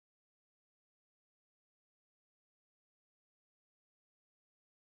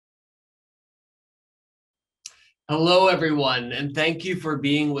Hello, everyone, and thank you for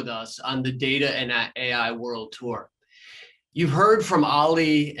being with us on the Data and AI World Tour. You've heard from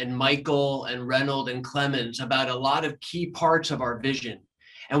Ali and Michael and Reynold and Clemens about a lot of key parts of our vision,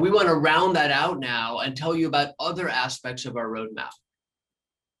 and we want to round that out now and tell you about other aspects of our roadmap.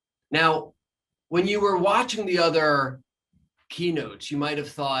 Now, when you were watching the other keynotes, you might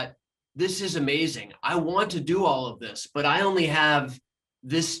have thought, this is amazing. I want to do all of this, but I only have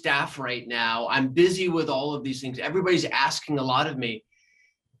this staff right now. I'm busy with all of these things. Everybody's asking a lot of me,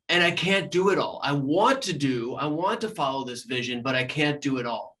 and I can't do it all. I want to follow this vision, but I can't do it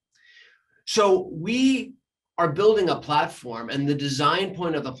all. So we are building a platform, and the design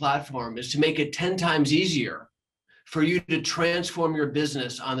point of the platform is to make it 10 times easier for you to transform your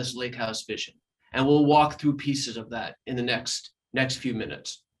business on this Lakehouse vision. And we'll walk through pieces of that in the next few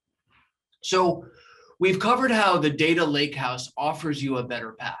minutes. So we've covered how the data lakehouse offers you a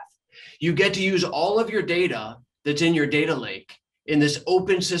better path. You get to use all of your data that's in your data lake in this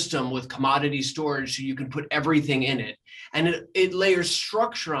open system with commodity storage, so you can put everything in it. And it layers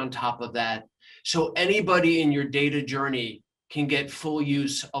structure on top of that, so anybody in your data journey can get full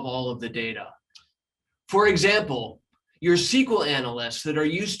use of all of the data. For example, your SQL analysts that are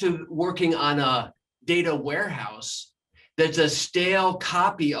used to working on a data warehouse that's a stale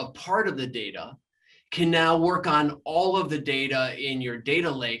copy of part of the data can now work on all of the data in your data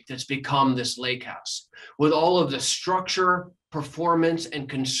lake that's become this lakehouse with all of the structure, performance, and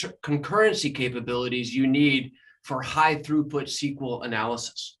concurrency capabilities you need for high throughput SQL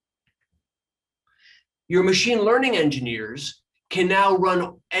analysis. Your machine learning engineers can now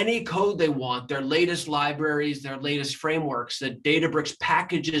run any code they want, their latest libraries, their latest frameworks that Databricks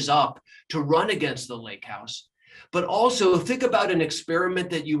packages up to run against the lakehouse. But also think about an experiment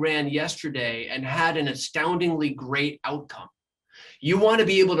that you ran yesterday and had an astoundingly great outcome. You want to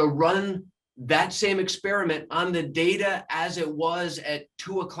be able to run that same experiment on the data as it was at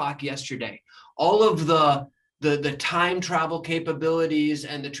 2 o'clock yesterday. All of the time travel capabilities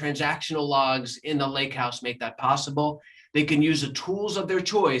and the transactional logs in the lakehouse make that possible. They can use the tools of their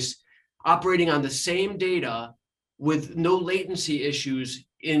choice, operating on the same data with no latency issues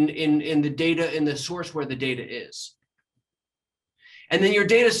in the data, in the source where the data is. And then your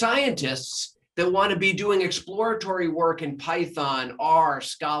data scientists that want to be doing exploratory work in Python, R,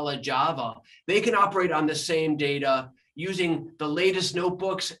 Scala, Java, they can operate on the same data using the latest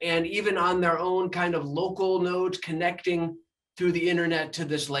notebooks and even on their own kind of local nodes connecting through the internet to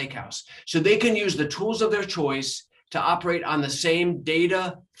this lakehouse. So they can use the tools of their choice to operate on the same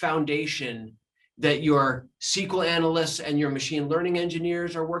data foundation that your SQL analysts and your machine learning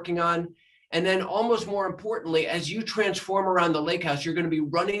engineers are working on. And then almost more importantly, as you transform around the lakehouse, you're going to be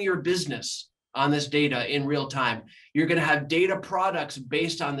running your business on this data in real time. You're going to have data products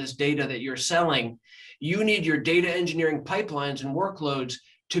based on this data that you're selling. You need your data engineering pipelines and workloads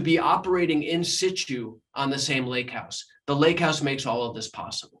to be operating in situ on the same lakehouse. The lakehouse makes all of this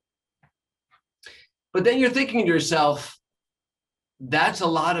possible. But then you're thinking to yourself, that's a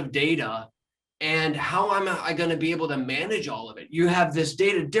lot of data. And how am I going to be able to manage all of it? You have this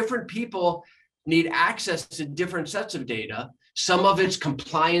data. Different people need access to different sets of data. Some of it's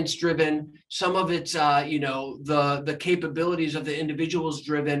compliance driven. Some of it's the capabilities of the individuals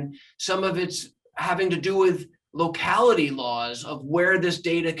driven. Some of it's having to do with locality laws of where this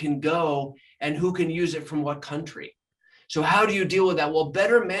data can go and who can use it from what country. So how do you deal with that? Well,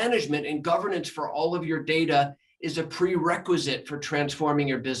 better management and governance for all of your data is a prerequisite for transforming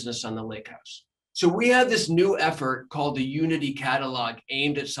your business on the lakehouse. So we have this new effort called the Unity Catalog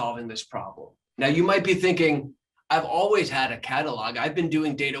aimed at solving this problem. Now you might be thinking, I've always had a catalog. I've been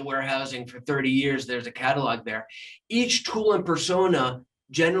doing data warehousing for 30 years. There's a catalog there. Each tool and persona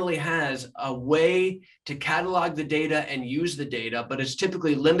generally has a way to catalog the data and use the data, but it's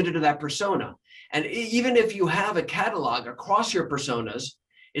typically limited to that persona. And even if you have a catalog across your personas,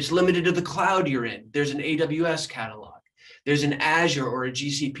 it's limited to the cloud you're in. There's an AWS catalog. There's an Azure or a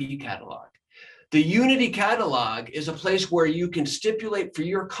GCP catalog. The Unity catalog is a place where you can stipulate for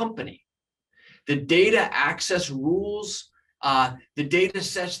your company the data access rules, the data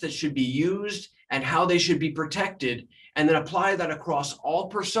sets that should be used and how they should be protected, and then apply that across all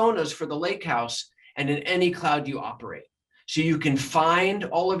personas for the lakehouse and in any cloud you operate. So you can find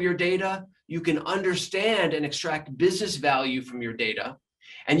all of your data, you can understand and extract business value from your data,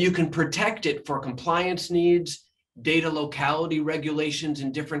 and you can protect it for compliance needs, data locality regulations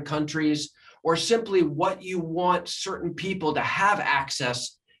in different countries, or simply what you want certain people to have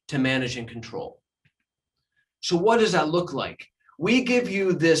access to manage and control. So what does that look like? We give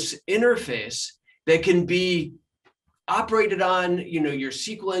you this interface that can be operated on, your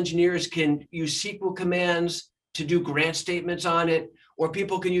SQL engineers can use SQL commands to do grant statements on it, or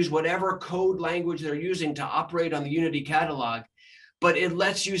people can use whatever code language they're using to operate on the Unity catalog. But it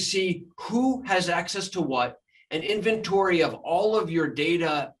lets you see who has access to what, an inventory of all of your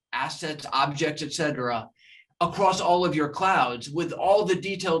data, assets, objects, etc., across all of your clouds with all the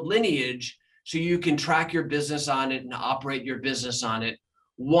detailed lineage, so you can track your business on it and operate your business on it.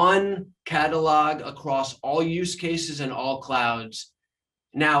 One catalog across all use cases and all clouds.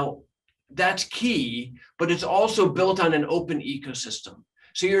 Now, that's key, but it's also built on an open ecosystem.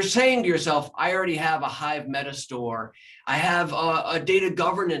 So you're saying to yourself, I already have a Hive Metastore. I have a data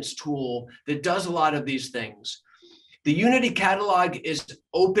governance tool that does a lot of these things. The Unity catalog is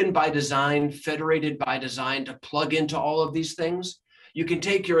open by design, federated by design to plug into all of these things. You can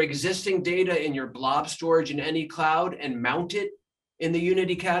take your existing data in your blob storage in any cloud and mount it in the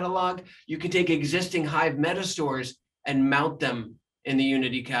Unity catalog. You can take existing Hive Metastores and mount them in the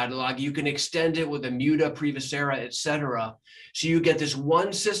Unity catalog. You can extend it with a Muta, Privacera, etc. So you get this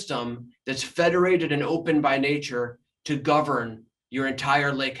one system that's federated and open by nature to govern your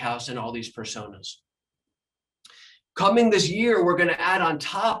entire lakehouse and all these personas. Coming this year, we're going to add on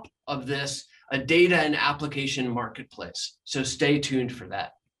top of this a data and application marketplace. So stay tuned for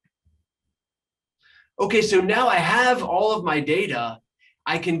that. Okay, so now I have all of my data.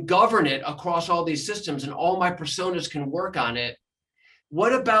 I can govern it across all these systems and all my personas can work on it.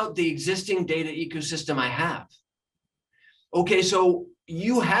 What about the existing data ecosystem I have? Okay, so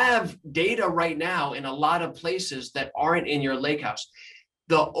you have data right now in a lot of places that aren't in your lakehouse.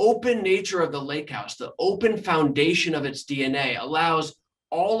 The open nature of the lakehouse, the open foundation of its DNA allows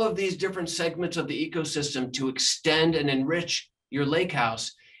all of these different segments of the ecosystem to extend and enrich your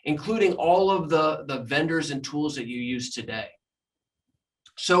lakehouse, including all of the vendors and tools that you use today.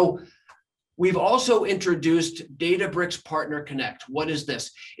 So we've also introduced Databricks Partner Connect. What is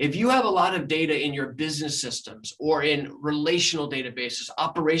this? If you have a lot of data in your business systems or in relational databases,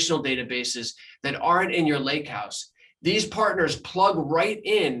 operational databases that aren't in your lakehouse, these partners plug right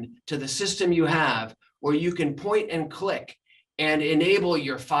in to the system you have, where you can point and click and enable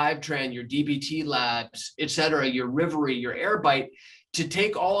your Fivetran, your DBT labs, et cetera, your Rivery, your Airbyte, to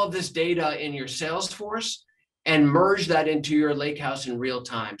take all of this data in your Salesforce and merge that into your lakehouse in real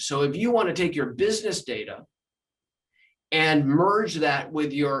time. So if you want to take your business data and merge that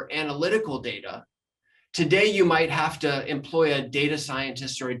with your analytical data, today you might have to employ a data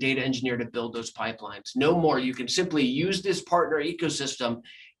scientist or a data engineer to build those pipelines. No more. You can simply use this partner ecosystem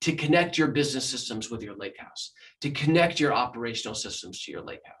to connect your business systems with your lakehouse, to connect your operational systems to your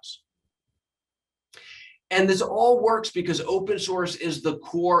lakehouse. And this all works because open source is the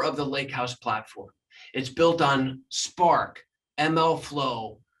core of the Lakehouse platform. It's built on Spark,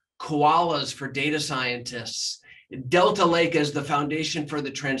 MLflow, koalas for data scientists, Delta Lake as the foundation for the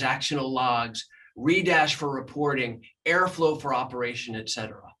transactional logs, Redash for reporting, Airflow for operation, et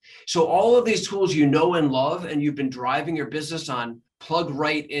cetera. So all of these tools you know and love and you've been driving your business on plug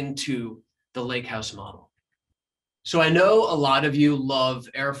right into the Lakehouse model. So I know a lot of you love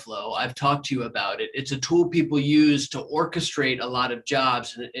Airflow. I've talked to you about it. It's a tool people use to orchestrate a lot of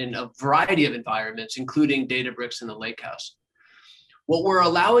jobs in a variety of environments, including Databricks and the Lakehouse. What we're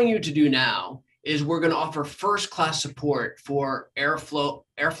allowing you to do now is we're going to offer first-class support for Airflow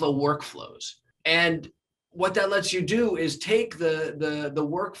workflows. And what that lets you do is take the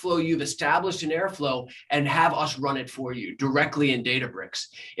workflow you've established in Airflow and have us run it for you directly in Databricks.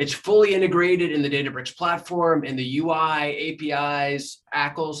 It's fully integrated in the Databricks platform, in the UI, APIs,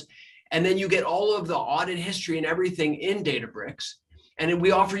 ACLs, and then you get all of the audit history and everything in Databricks. And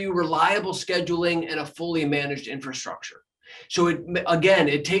we offer you reliable scheduling and a fully managed infrastructure. So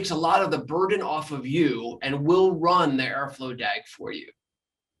it takes a lot of the burden off of you and will run the Airflow DAG for you.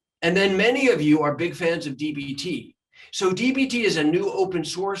 And then many of you are big fans of DBT. So DBT is a new open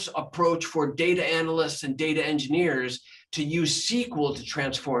source approach for data analysts and data engineers to use SQL to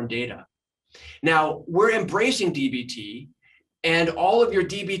transform data. Now, we're embracing DBT, and all of your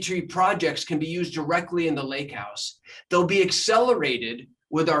DBT projects can be used directly in the Lakehouse. They'll be accelerated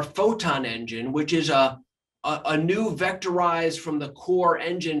with our Photon engine, which is a new vectorized from the core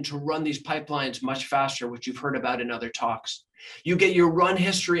engine to run these pipelines much faster, which you've heard about in other talks. You get your run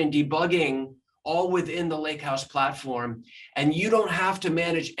history and debugging all within the Lakehouse platform, and you don't have to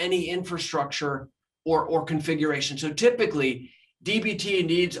manage any infrastructure or configuration. So typically, DBT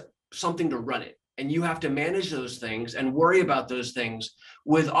needs something to run it, and you have to manage those things and worry about those things.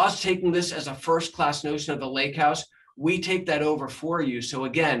 With us taking this as a first-class notion of the Lakehouse, we take that over for you. So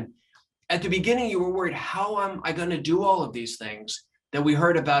again, at the beginning, you were worried, how am I going to do all of these things that we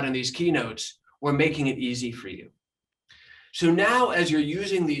heard about in these keynotes? We're making it easy for you. So now, as you're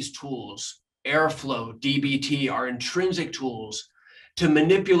using these tools, Airflow, DBT are intrinsic tools to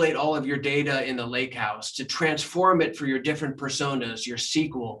manipulate all of your data in the lakehouse, to transform it for your different personas, your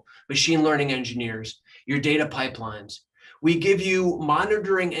SQL, machine learning engineers, your data pipelines. We give you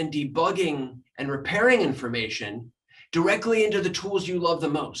monitoring and debugging and repairing information directly into the tools you love the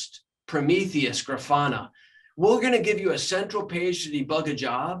most, Prometheus, Grafana. We're going to give you a central page to debug a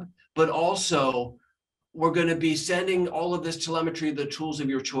job, but also we're going to be sending all of this telemetry to the tools of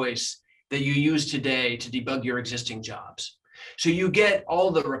your choice that you use today to debug your existing jobs. So you get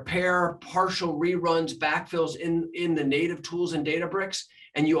all the repair, partial reruns, backfills in the native tools in Databricks,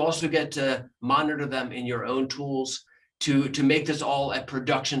 and you also get to monitor them in your own tools to make this all at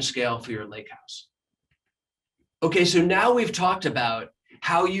production scale for your lakehouse. Okay, so now we've talked about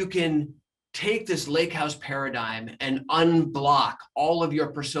how you can take this lakehouse paradigm and unblock all of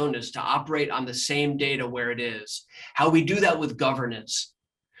your personas to operate on the same data where it is, how we do that with governance.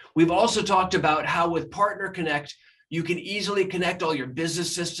 We've also talked about how with Partner Connect, you can easily connect all your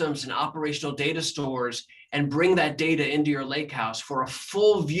business systems and operational data stores and bring that data into your lakehouse for a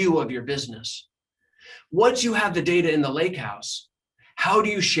full view of your business. Once you have the data in the lakehouse, how do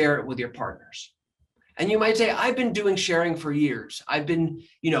you share it with your partners? And you might say, I've been doing sharing for years. I've been,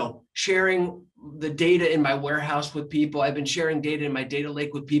 sharing the data in my warehouse with people. I've been sharing data in my data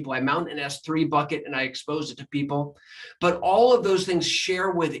lake with people. I mount an S3 bucket and I expose it to people. But all of those things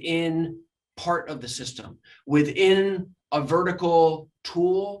share within part of the system, within a vertical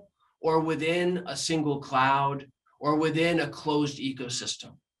tool, or within a single cloud, or within a closed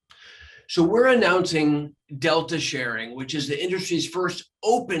ecosystem. So we're announcing Delta Sharing, which is the industry's first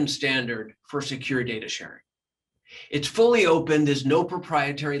open standard for secure data sharing. It's fully open, there's no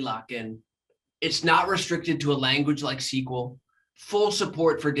proprietary lock-in. It's not restricted to a language like SQL, full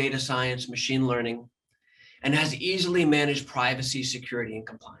support for data science, machine learning, and has easily managed privacy, security, and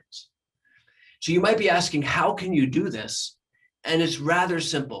compliance. So you might be asking, how can you do this? And it's rather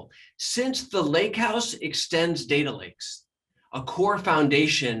simple. Since the lakehouse extends data lakes, a core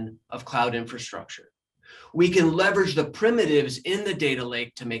foundation of cloud infrastructure, we can leverage the primitives in the data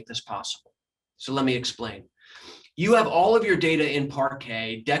lake to make this possible. So let me explain. You have all of your data in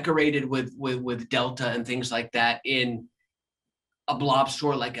Parquet, decorated with Delta and things like that in a blob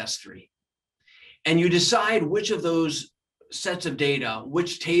store like S3. And you decide which of those sets of data,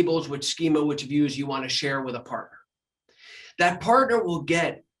 which tables, which schema, which views you want to share with a partner. That partner will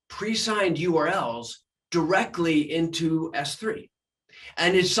get pre-signed URLs directly into S3.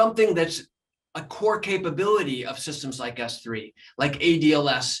 And it's something that's a core capability of systems like S3, like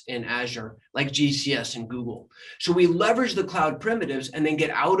ADLS in Azure, like GCS in Google. So we leverage the cloud primitives and then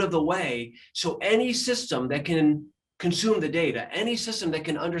get out of the way. So any system that can consume the data, any system that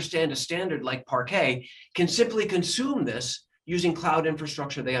can understand a standard like Parquet can simply consume this using cloud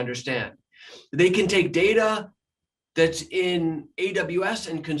infrastructure they understand. They can take data that's in AWS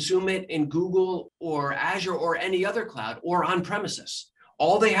and consume it in Google or Azure or any other cloud or on premises.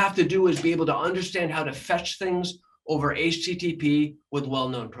 All they have to do is be able to understand how to fetch things over HTTP with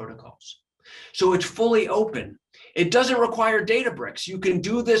well-known protocols. So it's fully open. It doesn't require Databricks. You can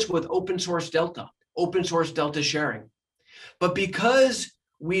do this with open source Delta sharing. But because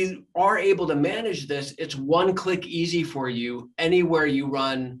we are able to manage this, it's one click easy for you anywhere you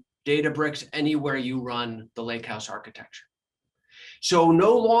run Databricks, anywhere you run the Lakehouse architecture. So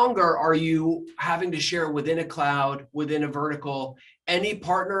no longer are you having to share within a cloud, within a vertical. Any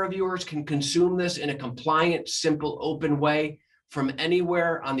partner of yours can consume this in a compliant, simple, open way from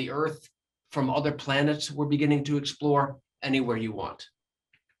anywhere on the earth, from other planets we're beginning to explore, anywhere you want.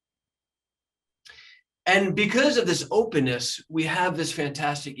 And because of this openness, we have this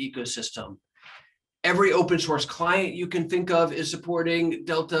fantastic ecosystem. Every open source client you can think of is supporting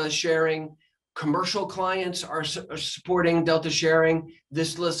Delta sharing. Commercial clients are supporting Delta sharing.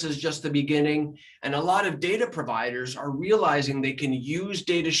 This list is just the beginning. And a lot of data providers are realizing they can use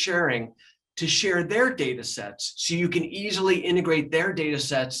data sharing to share their data sets. So you can easily integrate their data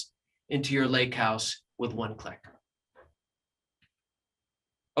sets into your lakehouse with one click.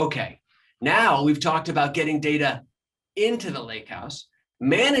 Okay, now we've talked about getting data into the lakehouse,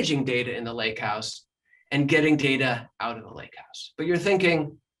 managing data in the lakehouse, and getting data out of the lakehouse. But you're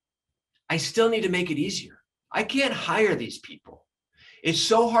thinking, I still need to make it easier. I can't hire these people. It's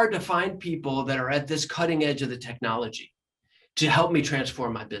so hard to find people that are at this cutting edge of the technology to help me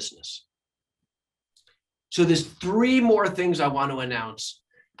transform my business. So there's 3 more things I want to announce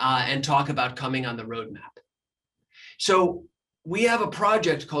and talk about coming on the roadmap. So we have a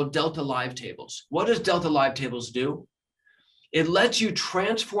project called Delta Live Tables. What does Delta Live Tables do? It lets you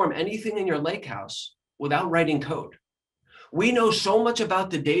transform anything in your lakehouse without writing code. We know so much about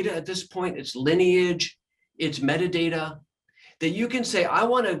the data at this point, its lineage, its metadata, that you can say, I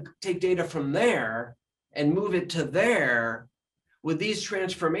want to take data from there and move it to there with these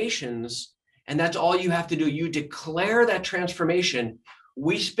transformations. And that's all you have to do. You declare that transformation.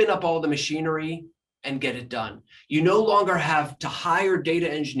 We spin up all the machinery and get it done. You no longer have to hire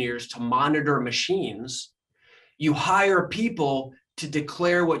data engineers to monitor machines. You hire people to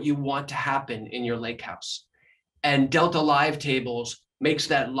declare what you want to happen in your lakehouse. And Delta Live Tables makes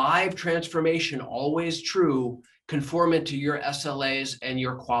that live transformation always true, conformant to your SLAs and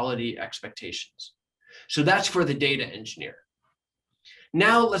your quality expectations. So that's for the data engineer.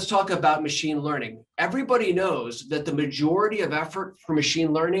 Now let's talk about machine learning. Everybody knows that the majority of effort for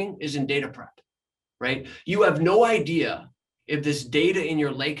machine learning is in data prep, right? You have no idea if this data in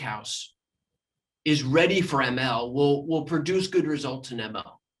your lakehouse is ready for ML, will produce good results in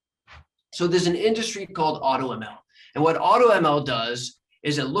ML. So there's an industry called AutoML. And what AutoML does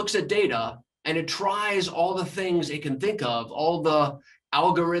is it looks at data and it tries all the things it can think of, all the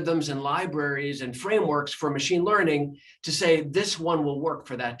algorithms and libraries and frameworks for machine learning to say this one will work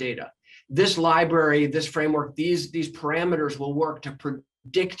for that data. This library, this framework, these parameters will work to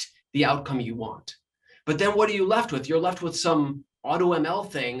predict the outcome you want. But then what are you left with? You're left with some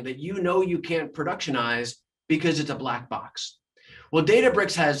AutoML thing that you know you can't productionize because it's a black box. Well,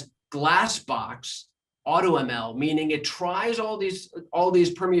 Databricks has glass box AutoML, meaning it tries all these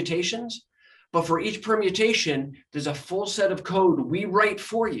permutations, but for each permutation, there's a full set of code we write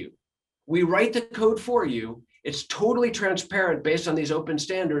for you. We write the code for you. It's totally transparent based on these open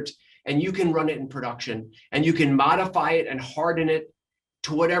standards, and you can run it in production, and you can modify it and harden it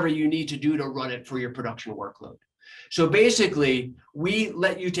to whatever you need to do to run it for your production workload. So basically, we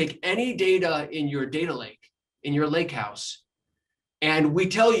let you take any data in your data lake, in your lakehouse, and we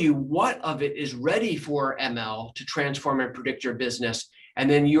tell you what of it is ready for ML to transform and predict your business. And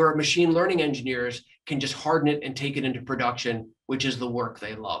then your machine learning engineers can just harden it and take it into production, which is the work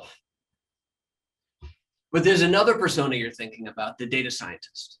they love. But there's another persona you're thinking about, the data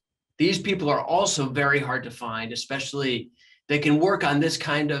scientist. These people are also very hard to find, especially they can work on this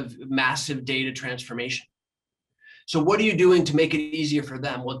kind of massive data transformation. So what are you doing to make it easier for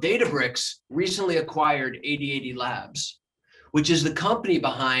them? Well, Databricks recently acquired 8080 Labs, which is the company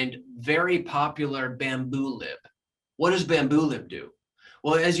behind very popular BambooLib. What does BambooLib do?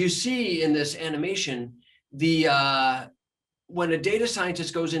 Well, as you see in this animation, when a data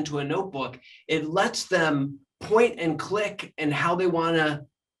scientist goes into a notebook, it lets them point and click and how they want to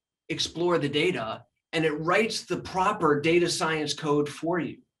explore the data, and it writes the proper data science code for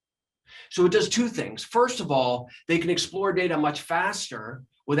you. So it does two things. First of all, they can explore data much faster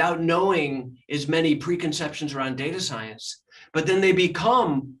without knowing as many preconceptions around data science, but then they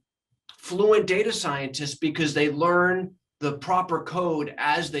become fluent data scientists because they learn the proper code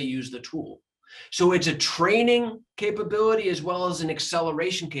as they use the tool. So it's a training capability as well as an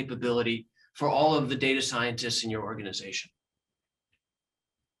acceleration capability for all of the data scientists in your organization.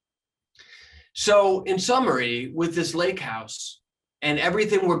 So in summary, with this lakehouse and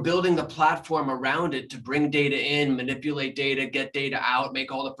everything we're building the platform around it to bring data in, manipulate data, get data out,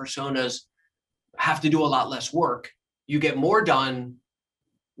 make all the personas have to do a lot less work. You get more done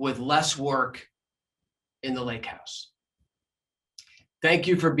with less work in the lakehouse. Thank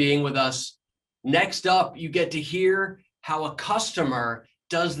you for being with us. Next up, you get to hear how a customer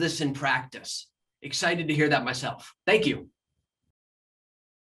does this in practice. Excited to hear that myself. Thank you.